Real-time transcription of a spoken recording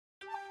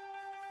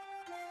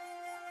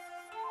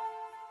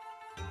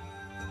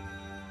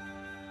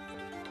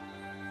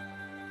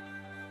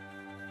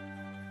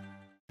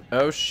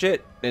Oh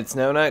shit, it's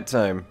now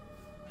nighttime.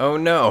 Oh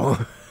no.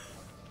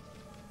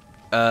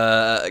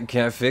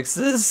 Can I fix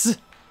this?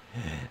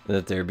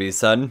 Let there be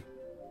sun.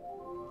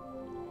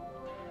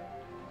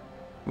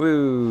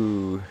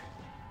 Woo.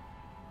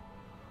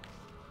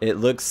 It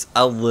looks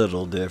a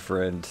little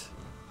different.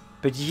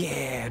 But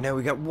yeah, now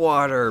we got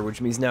water,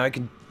 which means now I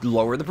can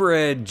lower the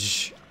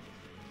bridge.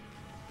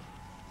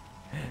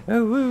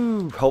 Oh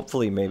woo.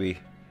 Hopefully, maybe.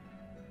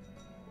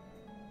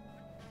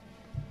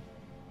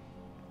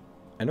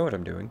 I know what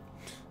I'm doing.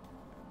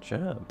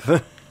 Jump.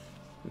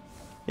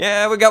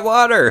 Yeah, we got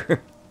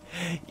water.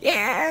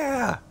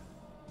 Yeah.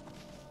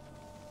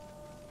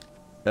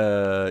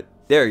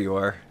 There you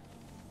are.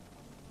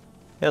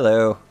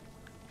 Hello.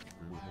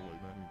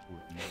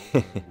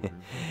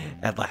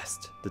 At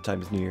last, the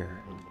time is near.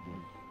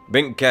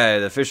 Benkai,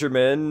 the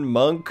fisherman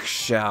monk,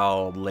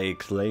 shall lay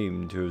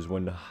claim to his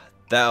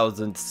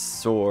 1,000th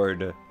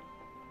sword.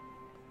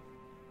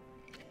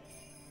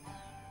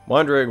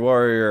 Wandering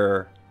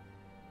warrior,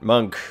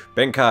 monk,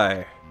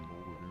 Benkai.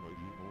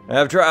 I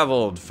have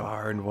traveled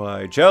far and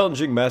wide,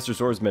 challenging master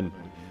swordsmen.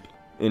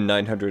 In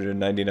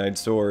 999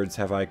 swords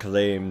have I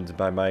claimed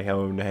by my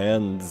own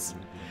hands.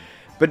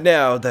 But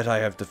now that I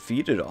have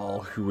defeated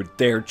all who would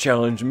dare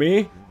challenge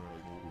me,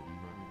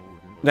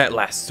 that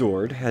last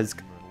sword has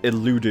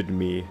eluded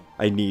me.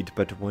 I need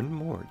but one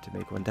more to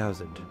make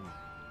 1,000.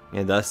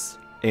 And thus,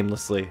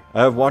 aimlessly,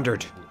 I have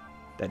wandered.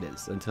 That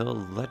is, until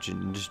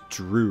legend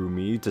drew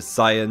me to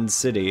Cyan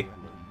City.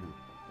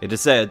 It is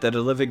said that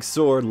a living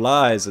sword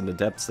lies in the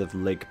depths of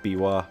Lake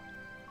Biwa.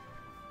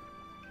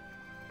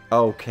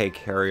 Okay,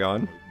 carry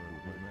on.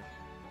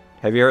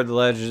 Have you heard the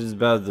legends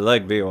about the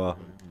Lake Biwa?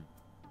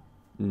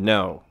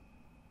 No.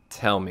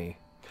 Tell me.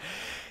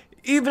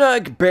 Even I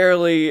could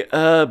barely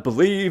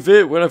believe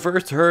it when I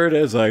first heard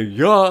as I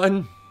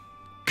yawn.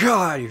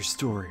 God, your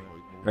story.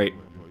 Right.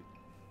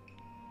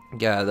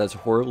 Yeah, that's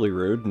horribly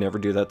rude. Never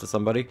do that to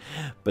somebody.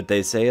 But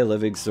they say a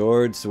living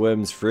sword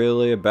swims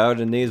freely about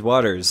in these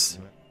waters.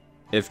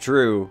 If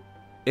true,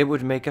 it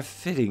would make a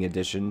fitting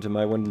addition to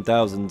my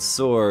 1,000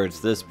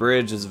 swords. This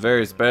bridge is a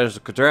very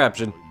special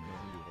contraption.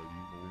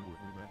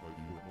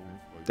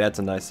 That's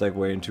a nice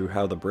segue into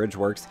how the bridge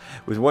works.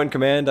 With one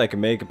command, I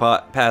can make it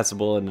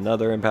passable and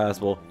another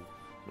impassable.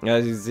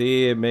 As you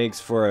see, it makes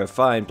for a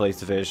fine place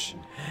to fish.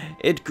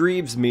 It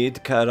grieves me to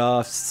cut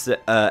off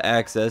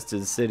access to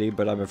the city,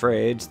 but I'm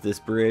afraid this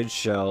bridge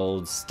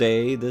shall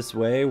stay this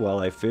way while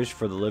I fish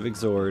for the living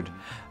sword.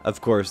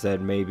 Of course,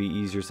 that may be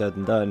easier said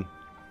than done.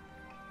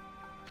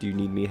 Do you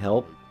need me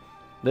help?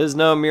 This is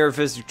no mere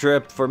fishing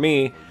trip for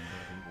me.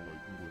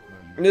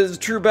 It is a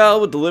true battle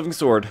with the living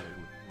sword.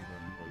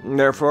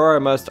 Therefore, I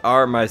must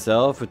arm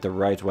myself with the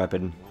right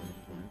weapon.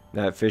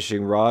 That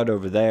fishing rod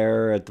over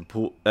there at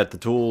the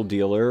tool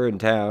dealer in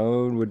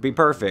town would be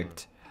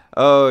perfect.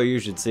 Oh, you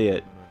should see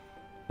it.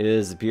 It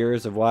is the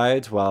purest of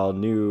white, while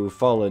new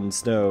fallen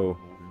snow,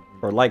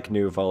 or like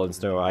new fallen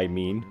snow, I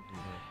mean.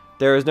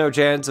 There is no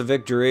chance of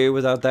victory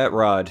without that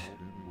rod.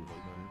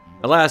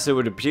 Alas, it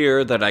would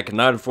appear that I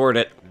cannot afford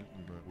it.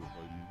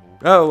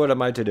 Oh, what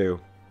am I to do?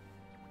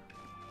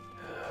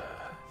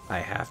 I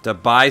have to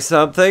buy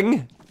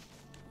something?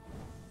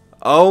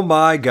 Oh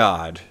my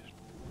god.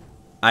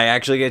 I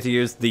actually get to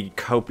use the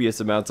copious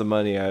amounts of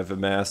money I've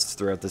amassed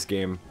throughout this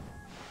game.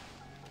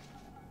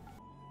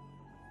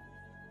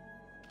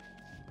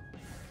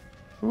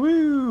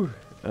 Woo!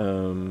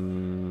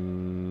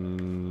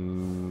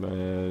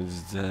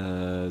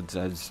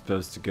 I'm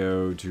supposed to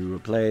go to a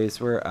place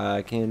where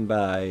I can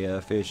buy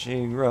a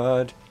fishing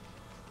rod.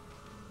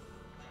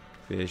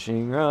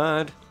 Fishing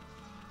rod.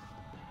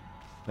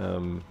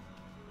 Hello.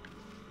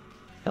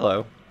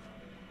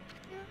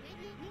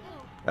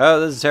 Oh,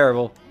 this is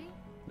terrible.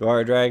 The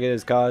water dragon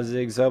is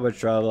causing so much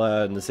trouble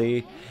out in the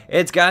sea.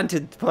 It's gotten to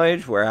the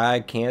point where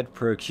I can't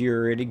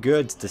procure any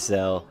goods to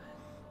sell.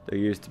 There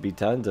used to be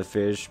tons of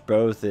fish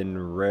both in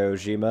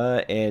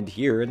Rojima and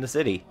here in the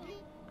city.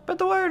 But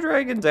the water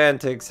dragon's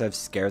antics have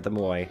scared them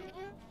away.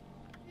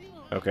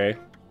 Okay.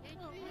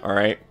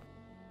 Alright.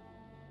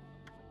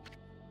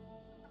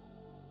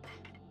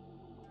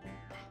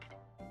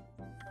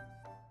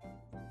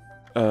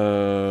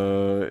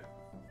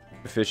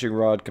 Fishing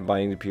rod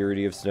combining the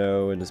purity of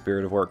snow and the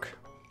spirit of work.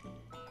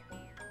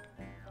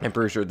 I'm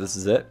pretty sure this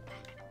is it.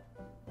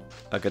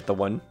 I'll get the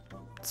one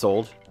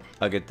sold.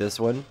 I'll get this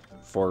one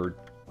for,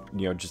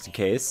 you know, just in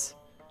case.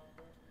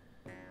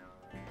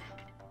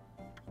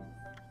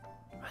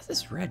 Why is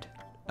this red?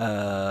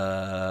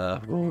 I'll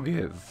go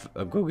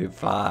give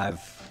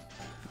 5.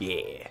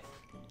 Yeah.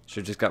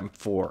 Should've just gotten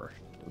 4.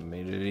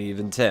 Made it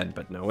even 10,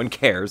 but no one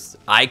cares.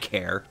 I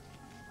care.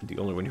 I'm the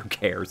only one who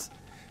cares.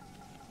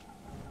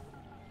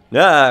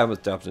 Nah, I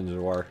almost jumped into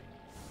the water.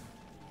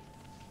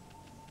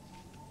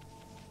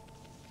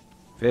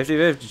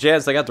 50-50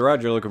 chance I got the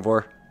rod you're looking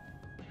for.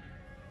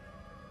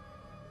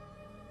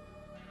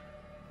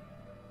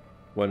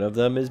 One of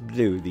them is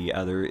blue, the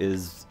other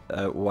is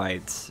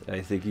white.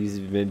 I think you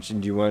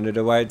mentioned you wanted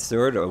a white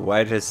sword, or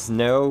white as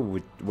snow.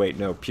 Wait,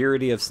 no,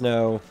 purity of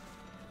snow.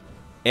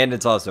 And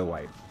it's also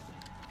white.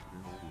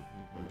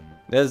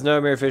 There's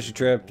no mere fishing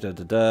trip. Da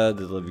da da.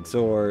 The living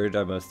sword.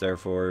 I must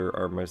therefore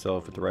arm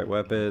myself with the right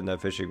weapon.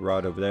 That fishing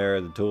rod over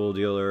there. The tool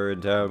dealer in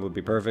town would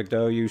be perfect.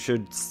 Oh, you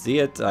should see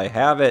it. I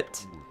have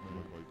it.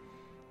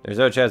 There's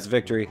no chance of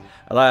victory.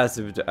 Alas,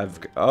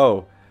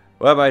 oh,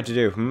 what am I to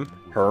do?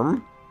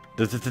 Herm?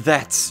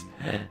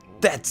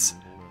 That's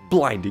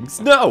blinding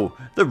snow.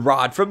 The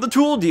rod from the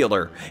tool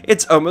dealer.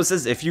 It's almost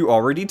as if you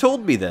already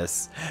told me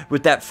this.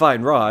 With that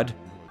fine rod,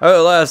 I at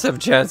last have a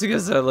chance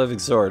against that living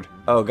sword.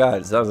 Oh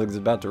god, it sounds like it's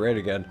about to rain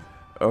again.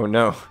 Oh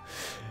no.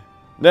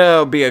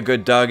 Now be a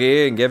good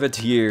doggy and give it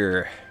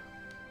here.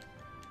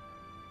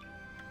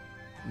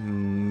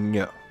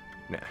 No.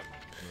 Nah.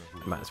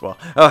 Might as well.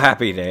 Oh,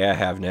 happy day. I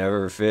have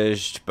never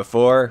fished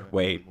before.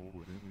 Wait.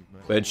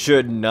 But it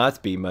should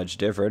not be much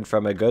different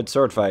from a good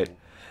sword fight.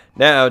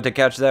 Now, to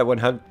catch that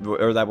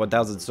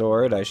 1,000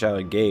 sword, I shall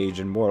engage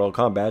in mortal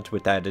combat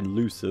with that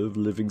elusive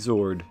living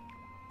sword.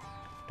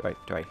 Do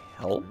I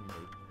help?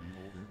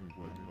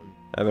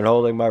 I've been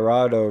holding my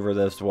rod over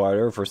this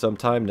water for some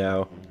time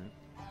now.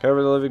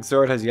 However, the living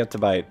sword has yet to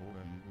bite.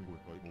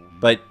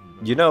 But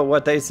you know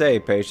what they say,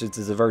 patience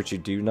is a virtue.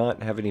 Do you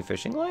not have any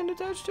fishing line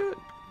attached to it?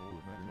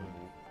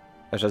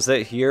 I shall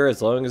sit here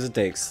as long as it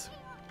takes.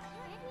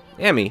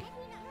 Amy,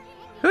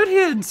 Hood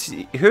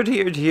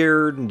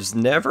here is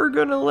never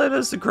gonna let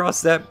us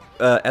across that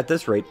at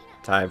this rate.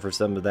 Time for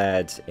some of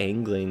that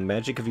angling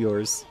magic of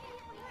yours.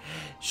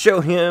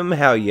 Show him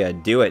how you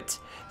do it.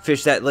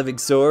 Fish that living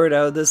sword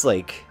out of this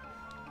lake.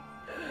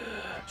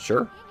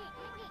 Sure.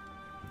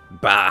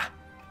 Bah!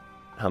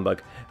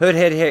 Humbug.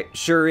 Hoodhead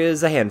sure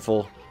is a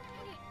handful.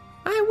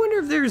 I wonder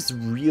if there's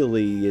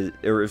really,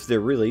 or if there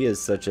really is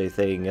such a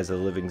thing as a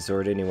living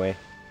sword anyway.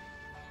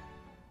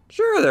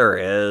 Sure there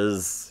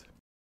is.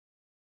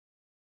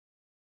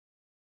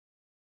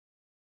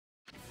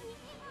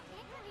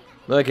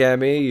 Look at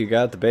me, you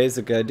got the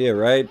basic idea,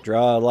 right?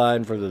 Draw a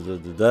line for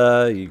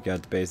the you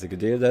got the basic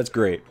idea, that's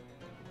great.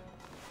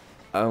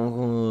 I'm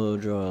gonna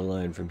draw a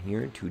line from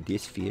here to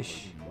this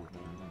fish.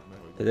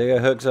 I think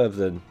I hook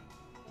something.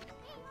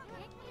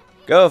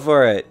 Go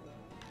for it!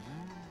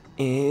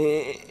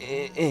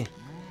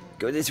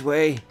 Go this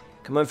way.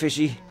 Come on,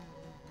 fishy.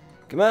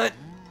 Come on.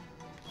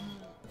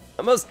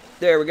 Almost.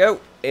 There we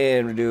go.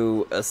 And we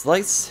do a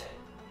slice.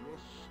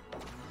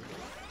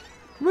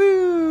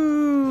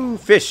 Woo!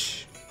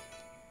 Fish.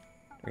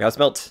 I got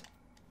smelt.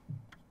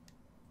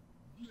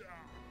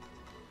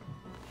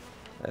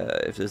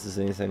 If this is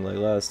anything like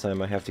last time,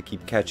 I have to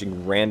keep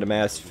catching random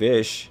ass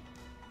fish.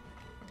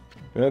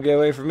 Don't get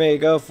away from me.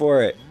 Go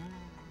for it.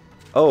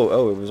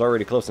 Oh, it was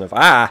already close enough.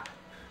 Ah!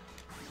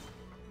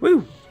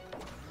 Woo!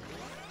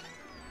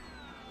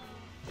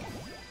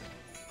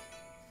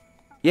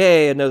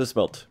 Yay, another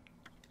smelt.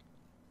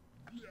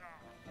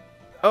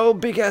 Oh,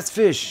 big ass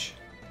fish.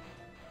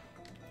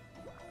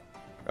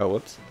 Oh,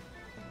 whoops.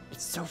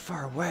 It's so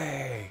far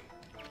away.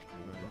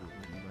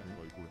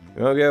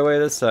 We won't get away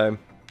this time.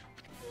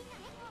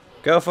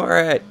 Go for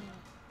it.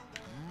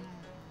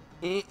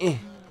 It's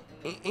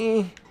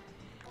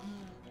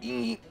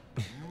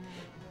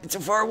so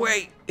far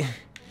away.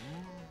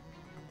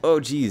 Oh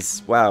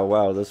jeez,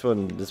 wow, this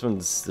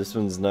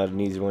one's not an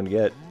easy one to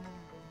get.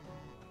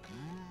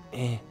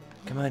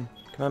 Come on,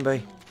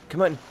 buddy,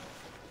 come on.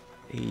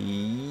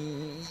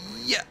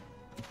 Yeah.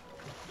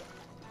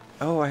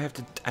 Oh, I have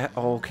to.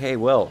 Okay,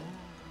 well.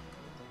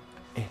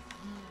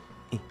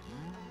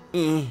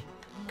 Come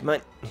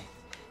on,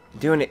 I'm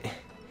doing it.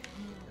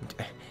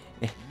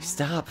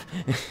 Stop.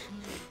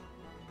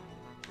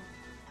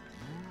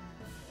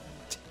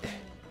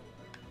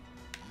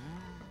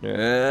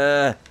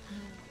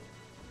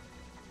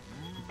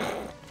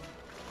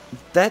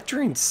 That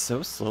drains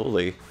so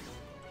slowly.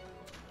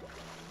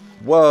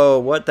 Whoa,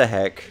 what the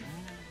heck?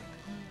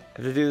 I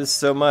have to do this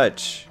so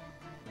much.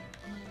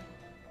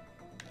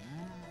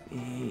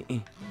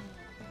 Come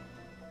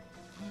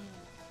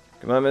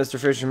on, Mr.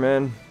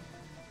 Fisherman.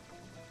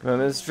 Come on,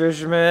 Mr.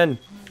 Fisherman.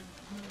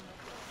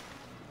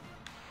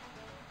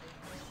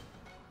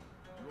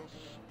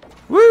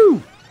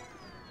 Woo!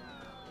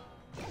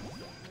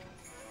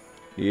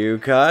 You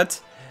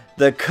caught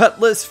the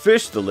Cutlass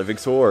fish, the living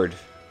sword.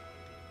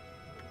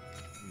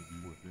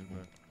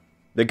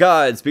 The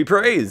gods be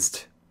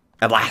praised!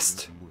 At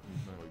last!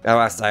 At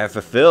last I have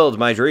fulfilled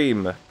my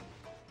dream!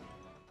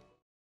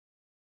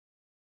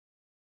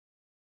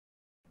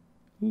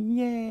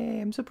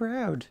 Yay, I'm so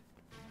proud.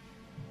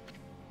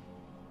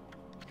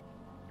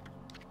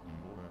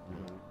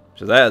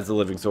 So that is the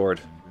living sword.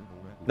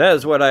 That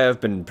is what I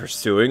have been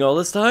pursuing all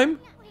this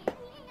time?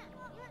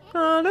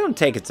 Don't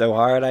take it so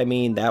hard. I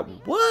mean, that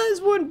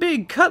was one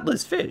big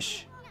Cutlass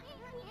fish.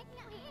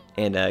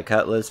 And a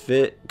Cutlass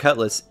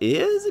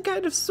is a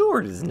kind of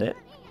sword, isn't it?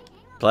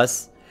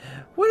 Plus,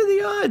 what are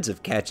the odds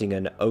of catching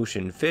an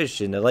ocean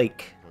fish in a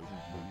lake?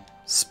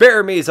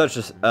 Spare me such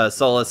a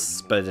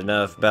solace, but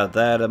enough about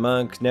that. A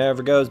monk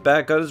never goes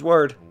back on his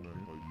word.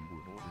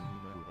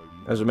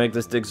 As we make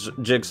this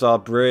jigsaw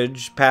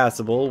bridge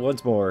passable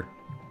once more.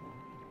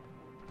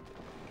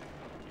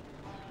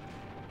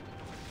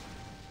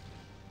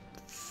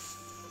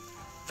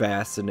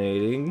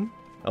 fascinating.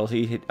 All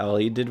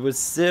he did was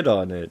sit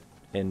on it,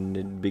 and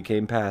it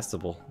became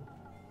passable.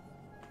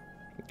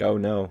 Oh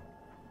no.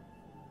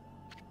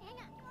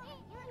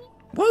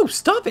 Whoa,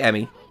 stop,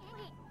 Amy!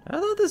 I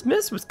thought this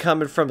mist was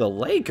coming from the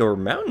lake or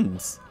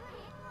mountains.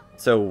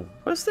 So,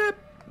 what's that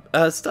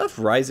stuff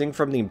rising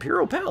from the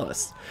Imperial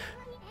Palace?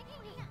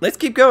 Let's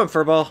keep going,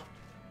 Furball.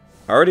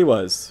 Already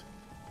was.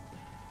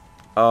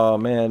 Oh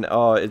man,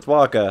 oh, it's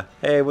Waka.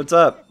 Hey, what's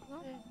up?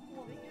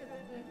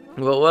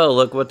 Well,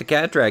 look what the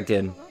cat dragged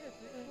in.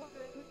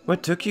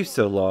 What took you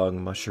so long,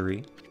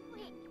 Mushery?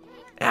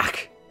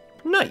 Ach,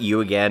 not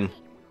you again.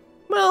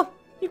 Well,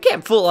 you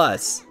can't fool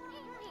us.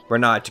 We're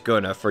not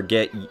gonna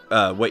forget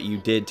what you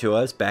did to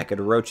us back at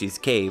Orochi's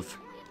cave.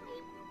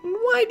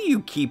 Why do you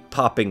keep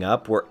popping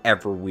up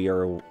wherever we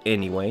are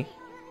anyway?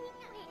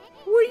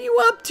 What are you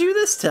up to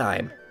this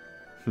time?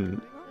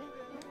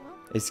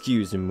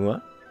 Excuse-moi,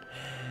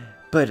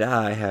 but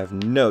I have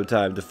no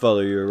time to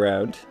follow you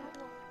around.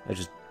 I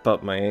just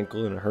bumped my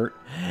ankle and it hurt.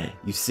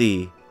 You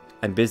see,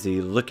 I'm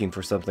busy looking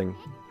for something.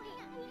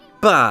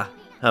 Bah,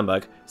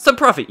 humbug. Some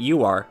prophet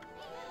you are.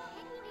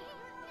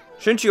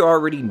 Shouldn't you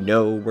already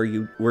know where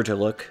you were to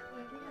look?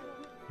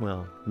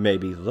 Well,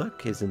 maybe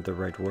look isn't the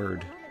right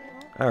word.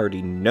 I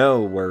already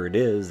know where it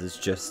is, it's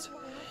just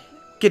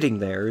getting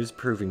there is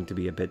proving to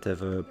be a bit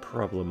of a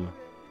problem.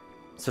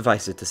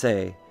 Suffice it to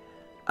say,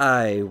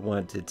 I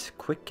want it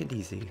quick and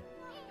easy.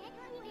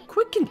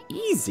 Quick and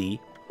easy?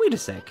 Wait a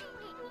sec.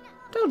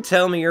 Don't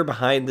tell me you're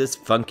behind this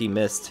funky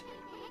mist.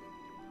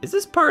 Is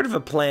this part of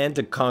a plan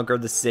to conquer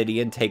the city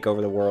and take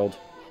over the world?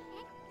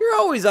 You're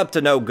always up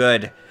to no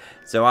good,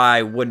 so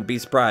I wouldn't be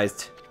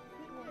surprised.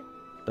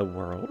 The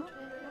world?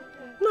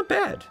 Not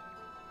bad.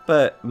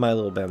 But, my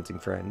little bouncing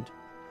friend,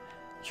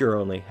 you're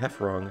only half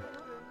wrong.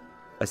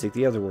 I seek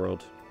the other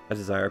world. I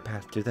desire a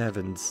path to the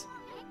heavens.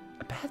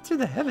 A path to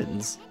the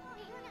heavens?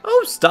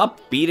 Oh,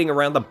 stop beating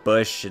around the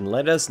bush and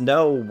let us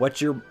know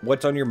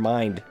what's on your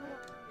mind.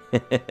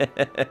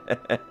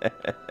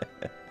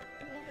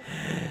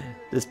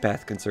 This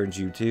path concerns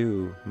you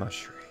too,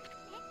 Mushery.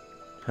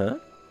 Huh?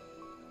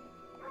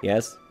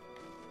 Yes?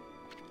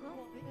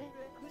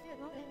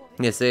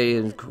 Yes, it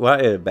is in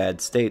quite a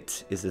bad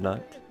state, is it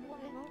not?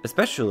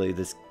 Especially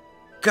this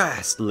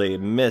ghastly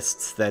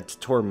mist that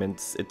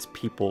torments its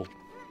people.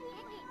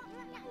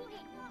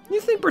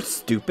 You think we're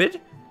stupid?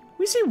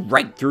 We see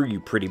right through you,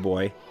 pretty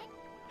boy.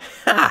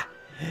 Ha!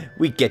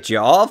 We get you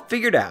all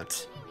figured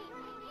out.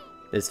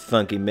 This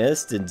funky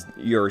mist and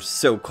your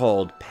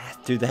so-called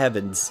path to the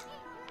heavens.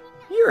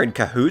 You're in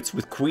cahoots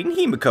with Queen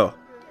Himiko.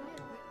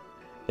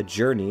 A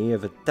journey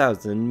of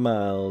 1,000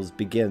 miles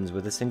begins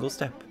with a single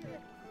step.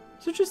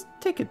 So just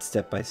take it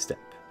step by step.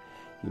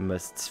 You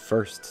must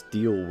first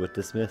deal with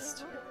this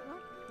mist.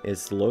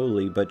 It's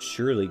slowly but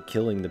surely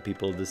killing the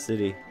people of the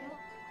city.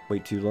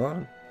 Wait too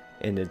long,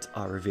 and it's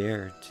au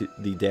revoir.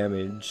 The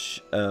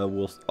damage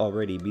will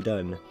already be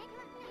done.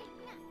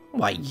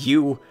 Why,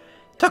 you?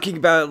 Talking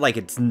about it like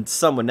it's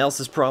someone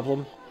else's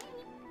problem?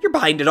 You're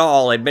behind it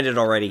all, admit it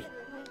already.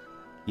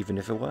 Even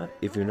if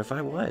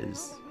I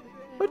was,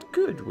 what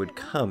good would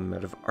come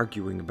out of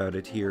arguing about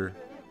it here?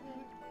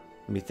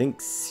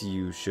 Methinks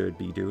you should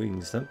be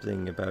doing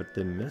something about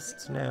the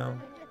mist now.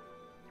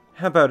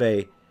 How about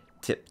a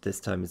tip this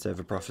time instead of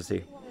a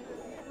prophecy?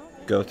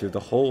 Go through the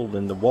hole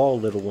in the wall,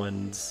 little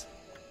ones.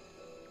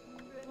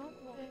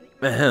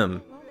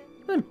 Ahem.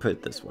 Let me put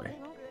it this way.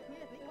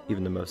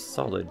 Even the most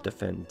solid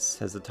defense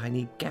has a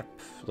tiny gap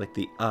like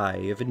the eye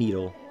of a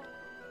needle.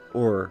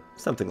 Or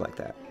something like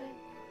that.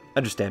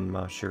 Understand,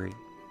 Mushery?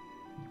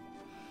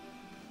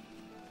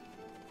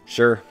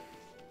 Sure.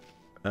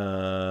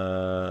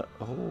 Oh.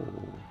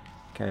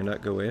 Can I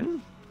not go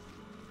in?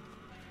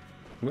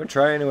 I'm gonna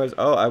try anyways.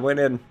 Oh, I went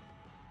in.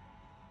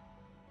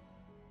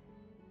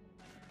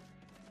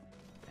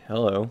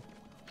 Hello.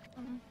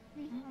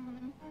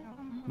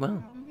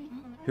 Well,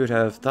 who'd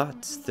have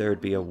thought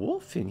there'd be a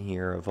wolf in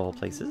here of all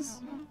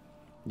places?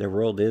 The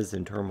world is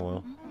in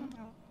turmoil.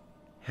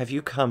 Have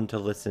you come to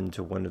listen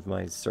to one of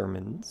my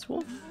sermons,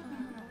 Wolf?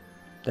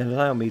 Then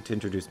allow me to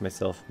introduce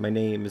myself. My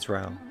name is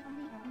Rao.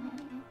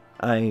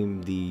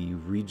 I'm the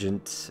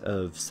regent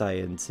of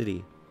Cyan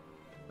City,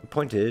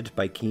 appointed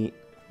by Queen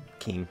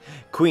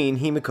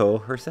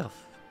Himiko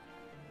herself.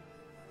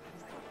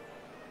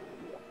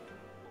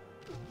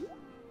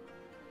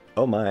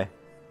 Oh my.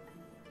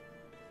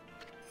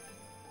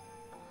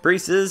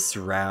 Braces,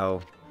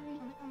 Rao.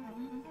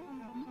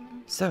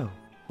 So,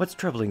 what's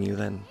troubling you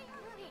then?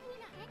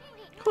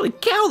 Holy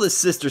cow, this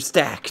sister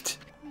stacked!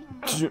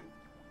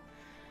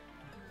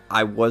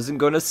 I wasn't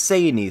gonna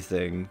say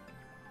anything.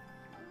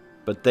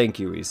 But thank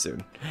you,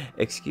 Isun.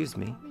 Excuse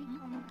me.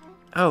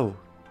 Oh,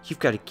 you've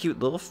got a cute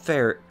little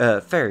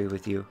fairy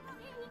with you.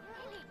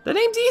 The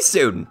name's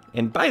Isun!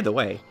 And by the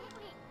way,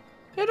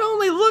 it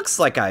only looks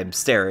like I'm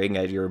staring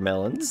at your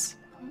melons.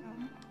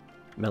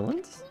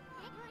 Melons?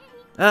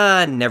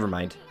 Never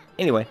mind.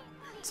 Anyway,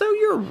 so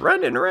you're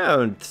running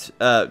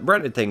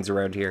things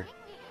around here.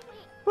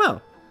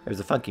 Well, there's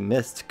a funky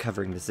mist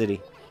covering the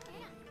city.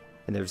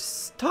 And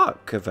there's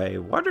talk of a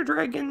water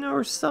dragon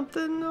or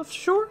something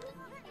offshore.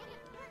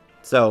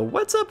 So,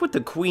 what's up with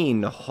the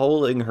queen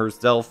holding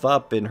herself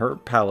up in her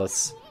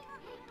palace?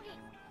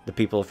 The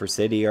people of her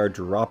city are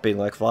dropping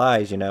like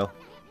flies, you know.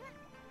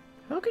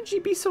 How can she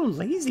be so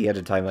lazy at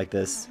a time like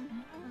this?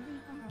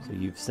 So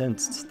you've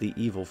sensed the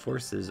evil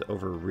forces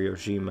over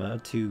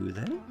Ryoshima too,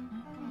 then?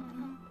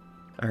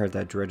 I heard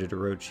that dreaded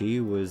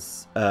Orochi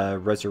was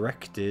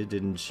resurrected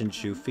in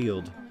Shinshu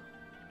Field,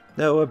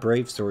 though a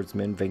brave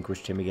swordsman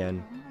vanquished him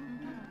again.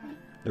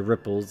 The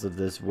ripples of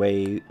those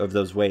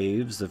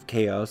waves of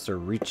chaos are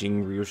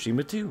reaching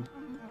Ryoshima too.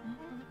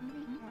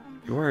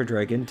 The water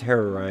dragon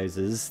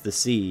terrorizes the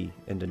sea,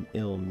 and an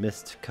ill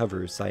mist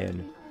covers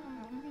Cyan.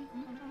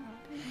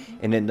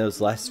 And in those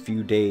last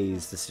few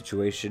days, the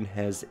situation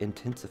has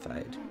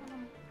intensified.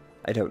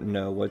 I don't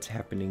know what's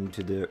happening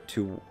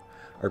to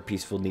our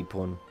peaceful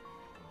Nippon.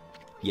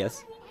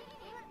 Yes?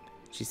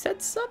 She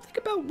said something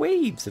about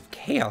waves of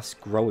chaos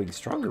growing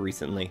stronger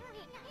recently.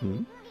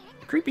 The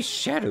creepy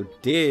shadow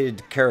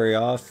did scurry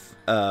off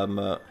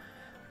when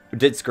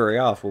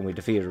we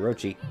defeated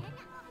Orochi.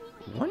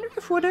 Wonder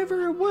if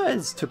whatever it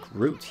was took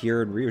root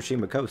here in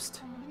Ryoshima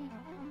Coast.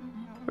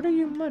 What are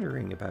you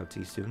muttering about,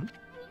 Isun?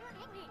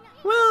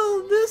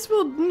 Well, this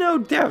will no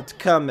doubt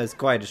come as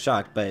quite a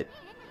shock, but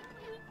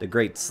the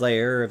great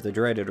slayer of the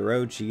dreaded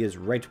Orochi is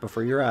right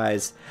before your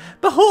eyes.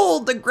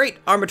 Behold the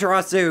great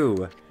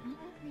Amaterasu!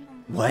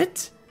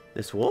 What?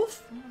 This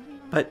wolf?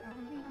 But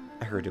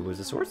I heard it was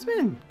a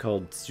swordsman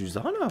called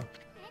Suzano.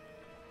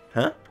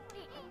 Huh?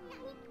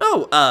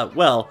 Oh,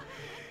 well,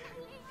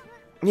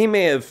 he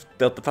may have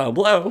dealt the final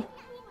blow.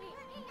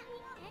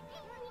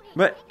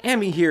 But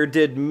Amy here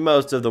did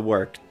most of the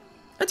work.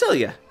 I tell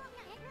ya.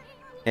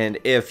 And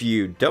if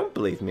you don't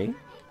believe me,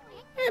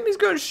 Amy's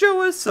going to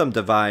show us some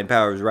divine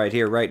powers right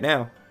here, right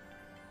now.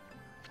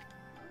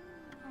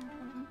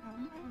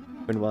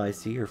 When will I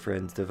see your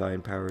friend's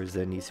divine powers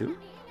then, Isu?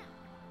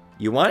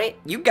 You want it?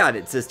 You got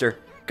it, sister.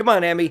 Come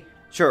on, Amy.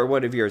 Show her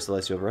one of your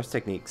celestial brush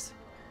techniques.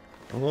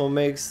 And we'll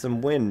make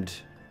some wind.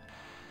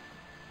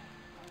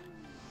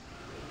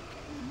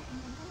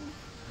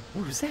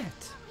 What was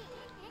that?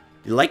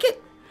 You like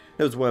it?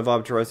 It was one of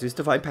Amaterasu's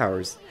divine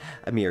powers.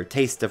 A mere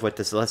taste of what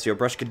the celestial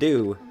brush could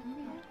do.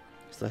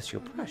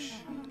 Celestial brush?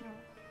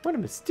 What a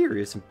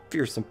mysterious and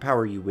fearsome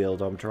power you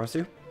wield,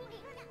 Amaterasu.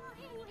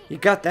 You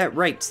got that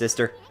right,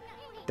 sister.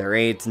 There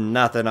ain't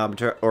nothing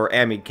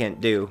Amy can't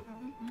do.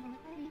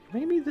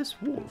 Maybe this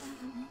wolf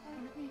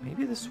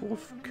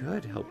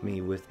could help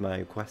me with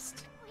my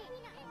quest.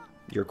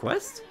 Your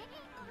quest?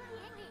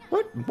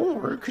 What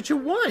more could you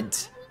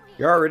want?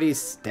 You're already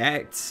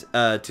stacked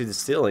to the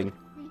ceiling.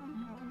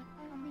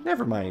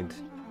 Never mind.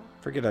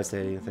 Forget I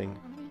said anything.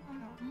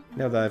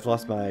 Now that I've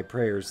lost my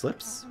prayer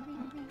slips,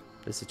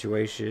 the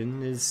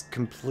situation is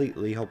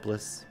completely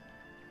hopeless.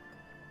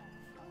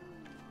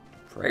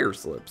 Prayer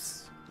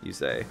slips, you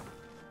say?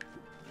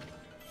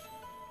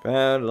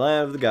 Found the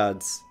land of the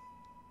gods.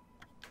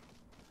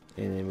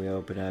 And then we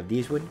open up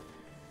this one.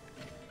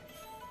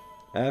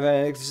 I have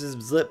an exorcism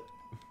slip.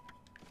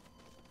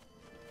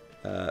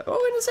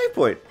 Oh, and a save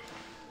point.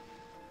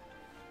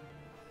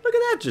 Look at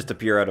that just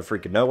appear out of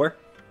freaking nowhere.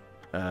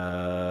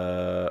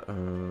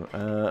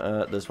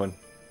 This one.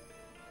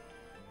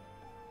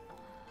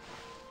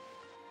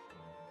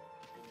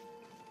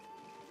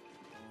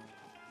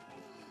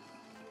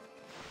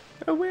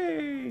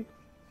 Away.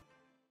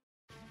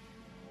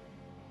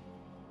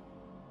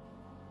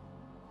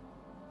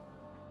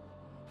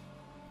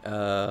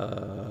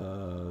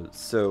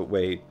 So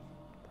wait,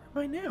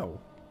 where am I now?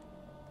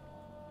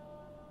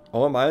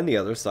 Oh, am I on the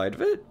other side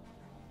of it?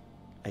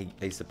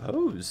 I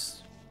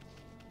suppose.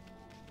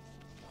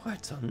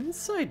 What's on this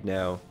side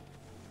now?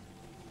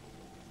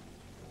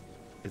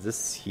 Is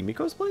this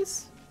Himiko's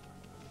place?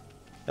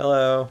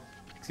 Hello.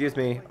 Excuse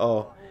me.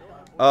 Oh,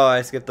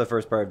 I skipped the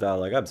first part of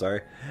dialogue. I'm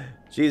sorry.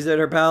 She's in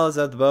her palace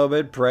at the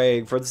moment,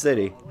 praying for the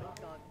city.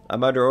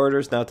 I'm under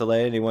orders not to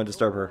let anyone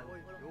disturb her.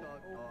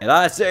 And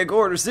I take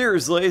orders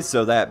seriously,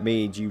 so that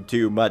means you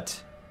too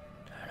mutt.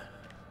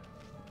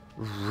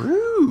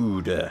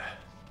 Rude.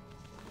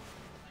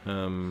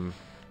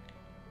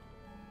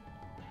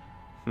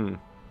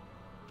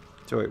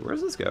 So wait, where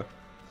does this go?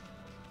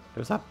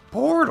 There's a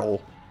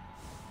portal.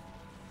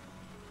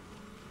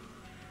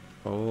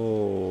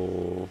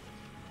 Oh.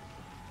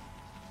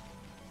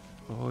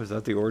 Oh, is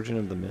that the origin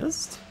of the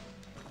mist?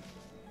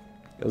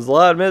 There's a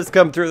lot of mist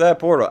coming through that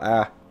portal.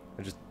 Ah,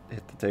 I just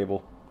hit the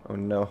table. Oh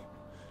no.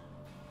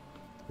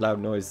 Loud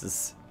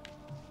noises.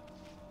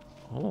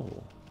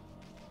 Oh.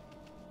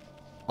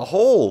 A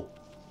hole!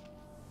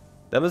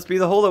 That must be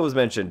the hole that was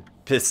mentioned.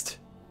 Pissed.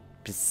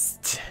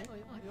 Pissed.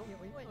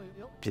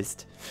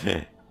 Pissed.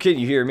 Can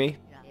you hear me?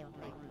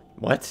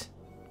 What?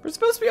 We're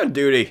supposed to be on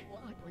duty.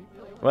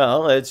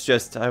 Well, it's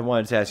just, I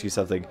wanted to ask you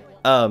something.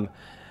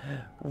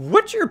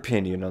 What's your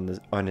opinion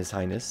on His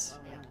Highness?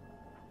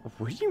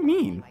 What do you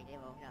mean?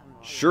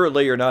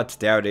 Surely you're not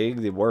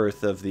doubting the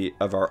worth of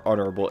our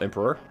honorable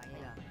emperor.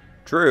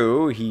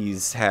 True,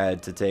 he's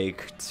had to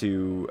take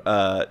to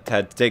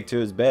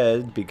his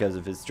bed because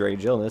of his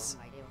strange illness.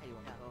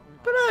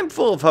 But I'm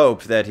full of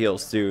hope that he'll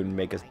soon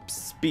make a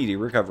speedy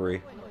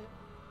recovery.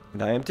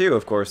 And I am too,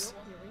 of course.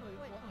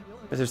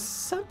 But there's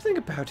something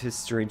about his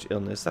strange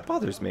illness that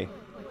bothers me.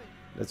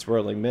 That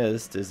swirling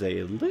mist is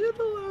a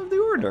little out of the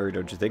ordinary,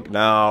 don't you think?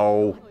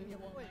 No.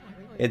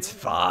 It's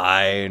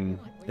fine.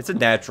 It's a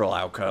natural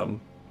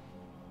outcome.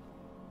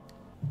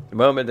 The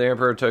moment the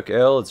Emperor took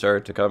ill, it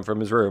started to come from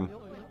his room.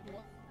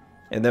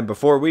 And then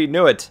before we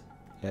knew it,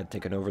 it had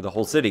taken over the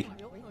whole city.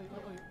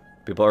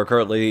 People are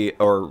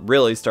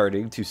really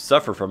starting to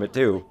suffer from it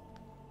too.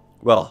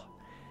 Well,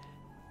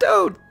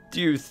 don't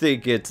you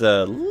think it's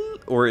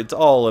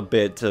all a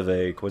bit of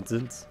a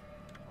coincidence?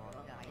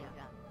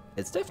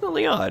 It's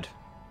definitely odd.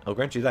 I'll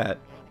grant you that.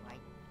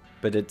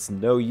 But it's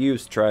no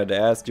use trying to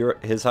ask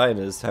His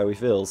Highness how he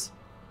feels.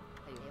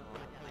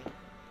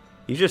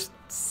 He just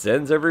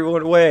sends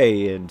everyone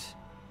away, and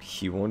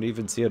he won't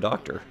even see a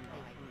doctor.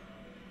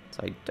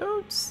 So I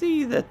don't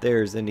see that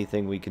there's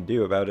anything we can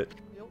do about it.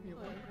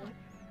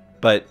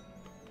 But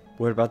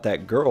what about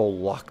that girl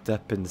locked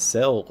up in the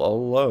cell all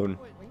alone?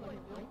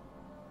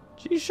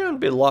 She shouldn't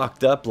be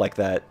locked up like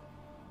that.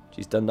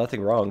 She's done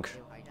nothing wrong.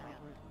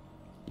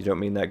 You don't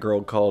mean that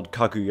girl called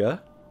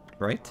Kaguya,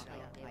 right?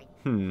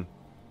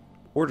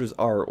 Orders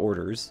are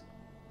orders.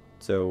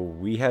 So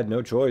we had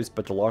no choice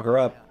but to lock her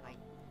up.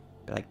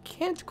 But I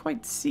can't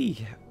quite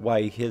see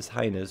why His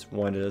Highness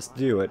wanted us to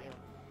do it.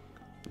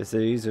 The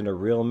city's in a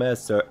real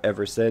mess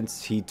ever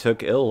since he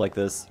took ill like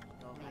this.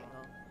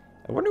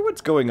 I wonder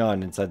what's going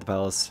on inside the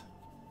palace.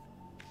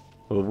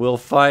 Well, we'll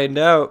find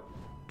out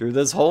through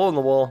this hole in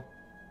the wall.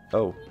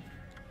 Oh.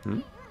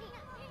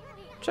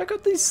 Check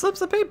out these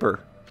slips of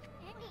paper.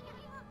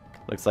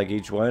 Looks like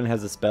each one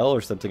has a spell or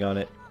something on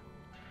it.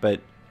 But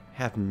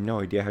I have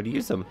no idea how to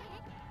use them.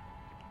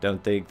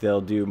 Don't think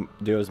they'll do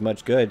as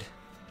much good.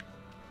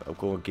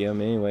 But we'll get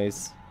them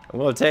anyways. I'm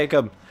gonna take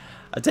them.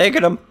 I'm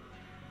taking them.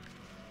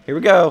 Here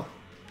we go.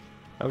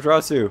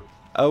 Amaterasu.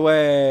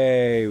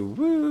 Away.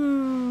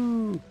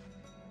 Woo.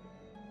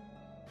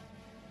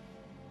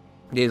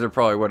 These are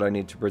probably what I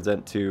need to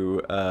present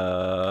to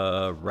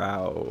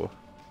Rao,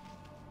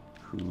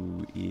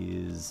 who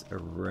is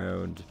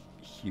around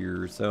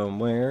here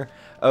somewhere.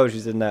 Oh,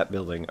 she's in that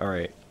building.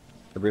 Alright.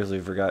 I briefly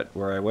forgot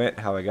where I went,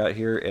 how I got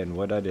here, and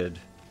what I did.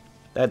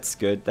 That's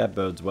good. That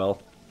bodes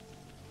well.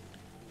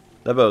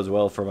 That bodes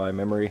well for my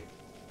memory.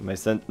 My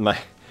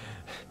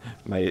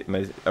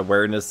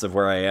awareness of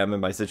where I am in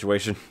my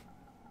situation.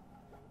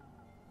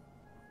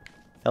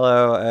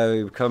 Hello,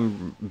 I've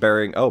come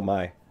bearing... Oh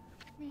my.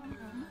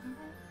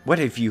 What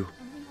have you...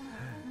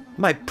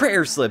 My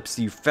prayer slips,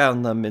 you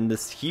found them in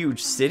this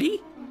huge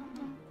city?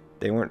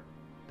 They weren't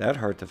that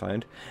hard to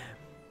find.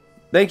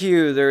 Thank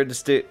you, they're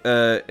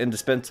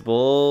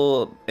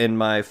indispensable in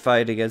my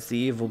fight against the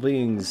evil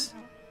beings.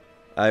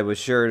 I was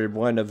sure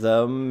one of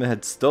them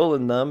had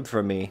stolen them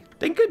from me.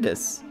 Thank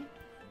goodness.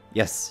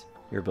 Yes,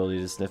 your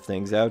ability to sniff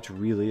things out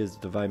really is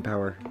divine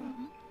power.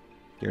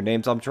 Your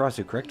name's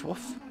Amaterasu, correct,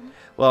 Wolf?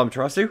 Well,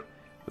 Amaterasu,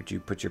 would you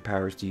put your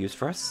powers to use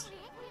for us?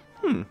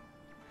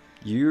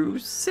 You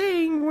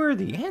saying we're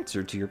the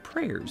answer to your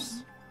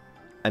prayers.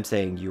 I'm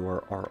saying you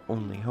are our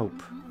only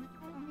hope.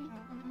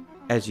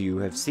 As you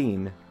have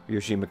seen,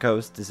 Hiroshima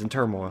Coast is in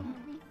turmoil.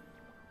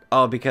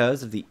 All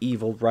because of the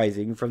evil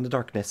rising from the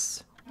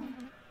darkness.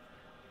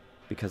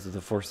 Because of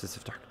the forces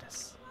of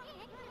darkness.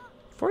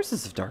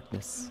 Forces of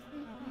darkness?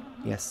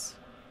 Yes.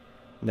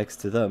 Next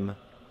to them,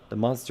 the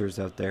monsters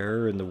out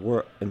there in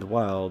the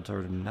wild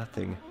are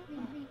nothing.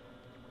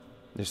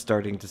 They're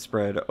starting to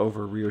spread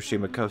over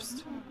Hiroshima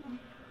Coast.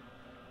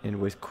 And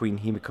with Queen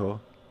Himiko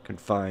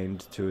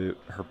confined to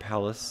her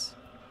palace,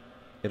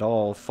 it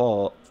all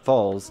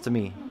falls to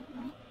me.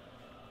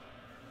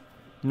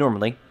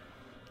 Normally,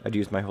 I'd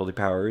use my holy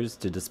powers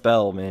to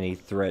dispel many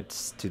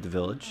threats to the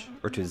village,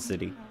 or to the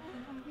city.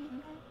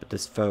 But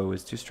this foe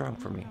is too strong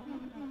for me.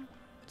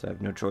 So I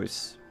have no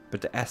choice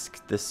but to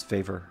ask this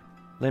favor.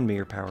 Lend me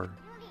your power.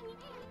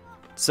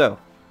 So,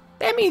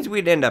 that means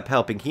we'd end up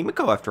helping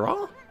Himiko after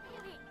all?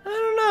 I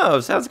don't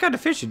know, sounds kind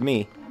of fishy to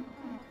me.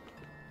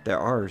 There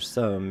are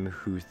some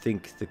who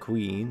think the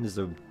queen is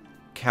a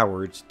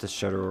coward to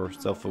shut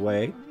herself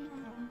away,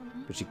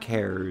 but she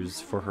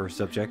cares for her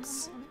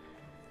subjects.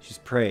 She's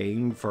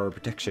praying for our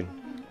protection.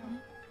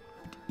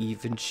 But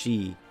even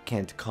she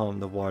can't calm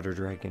the water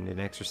dragon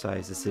and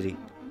exorcise the city.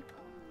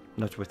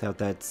 Not without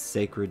that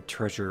sacred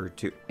treasure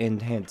to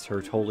enhance her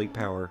holy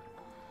power.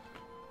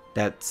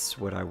 That's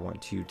what I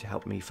want you to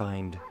help me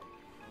find.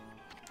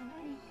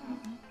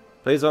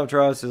 Please don't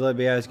trust. Let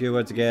me ask you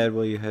once again.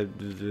 Will you have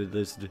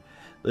listen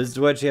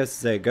to what she has to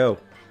say? Go.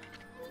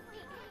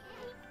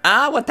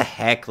 Ah, what the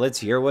heck? Let's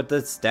hear what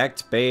the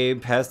stacked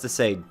babe has to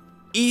say.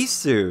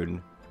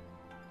 Soon.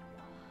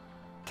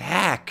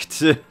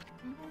 Stacked.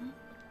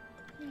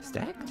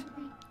 Stacked?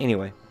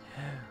 Anyway,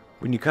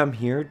 when you came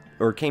here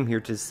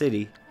to the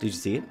city, did you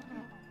see it?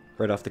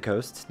 Right off the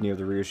coast, near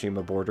the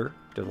Hiroshima border,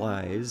 there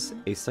lies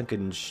a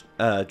sunken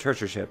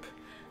treasure ship.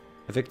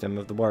 a victim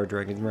of the Water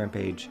Dragon's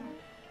rampage.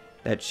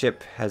 That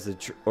ship has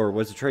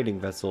was a trading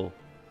vessel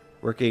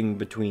working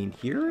between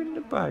here and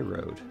the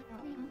byroad.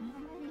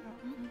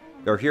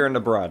 Or here and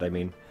abroad, I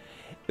mean.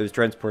 It was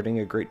transporting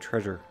a great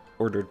treasure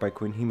ordered by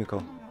Queen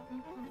Himiko.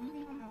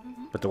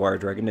 But the Water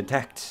Dragon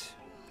attacked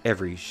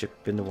every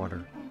ship in the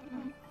water.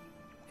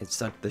 It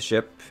sunk the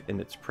ship and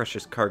its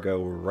precious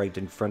cargo right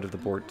in front of the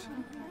port.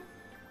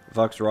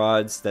 Vox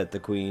rods that the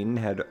Queen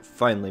had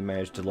finally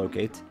managed to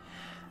locate.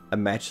 A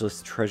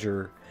matchless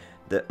treasure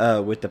that,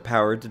 with the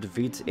power to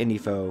defeat any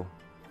foe.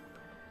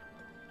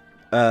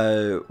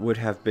 Would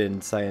have been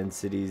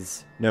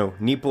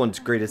Nippon's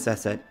greatest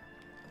asset.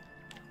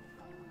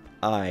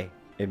 I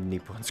am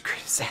Nippon's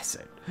greatest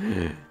asset.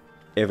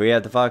 If we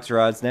had the Fox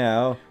rods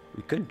now,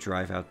 we could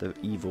drive out the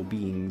evil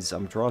beings.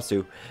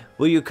 Amaterasu,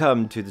 will you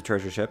come to the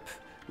treasure ship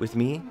with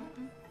me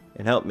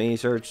and help me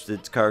search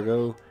its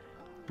cargo?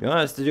 You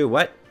want us to do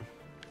what?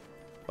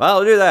 Well,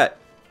 I'll do that.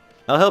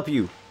 I'll help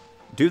you.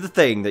 Do the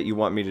thing that you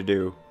want me to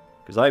do.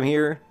 Because I'm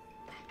here.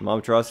 I'm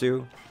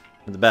Amaterasu.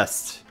 I'm the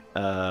best.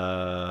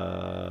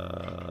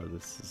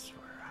 This is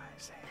where I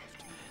saved.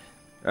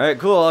 Alright,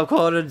 cool. I'll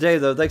call it a day,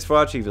 though. Thanks for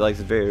watching. If you like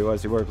this video, you want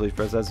to see more, please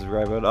press that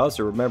subscribe button.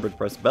 Also, remember to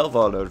press the bell for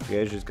all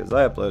notifications, because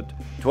I upload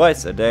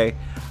twice a day.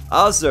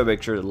 Also,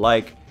 make sure to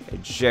like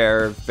and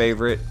share,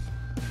 favorite.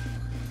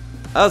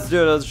 I also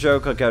do another show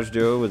called Couch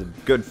Duo with a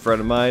good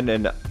friend of mine,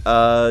 and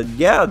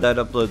yeah, that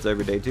uploads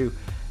every day too.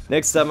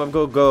 Next time I'm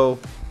gonna go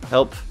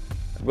help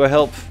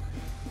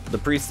the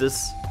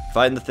priestess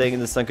find the thing in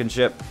the sunken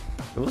ship,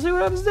 and we'll see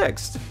what happens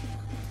next.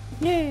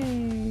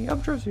 Yay!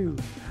 I'm trust you.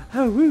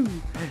 Oh woo!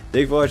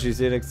 Thanks for watching.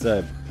 See you next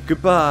time.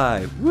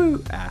 Goodbye.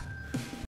 Woo! Ah.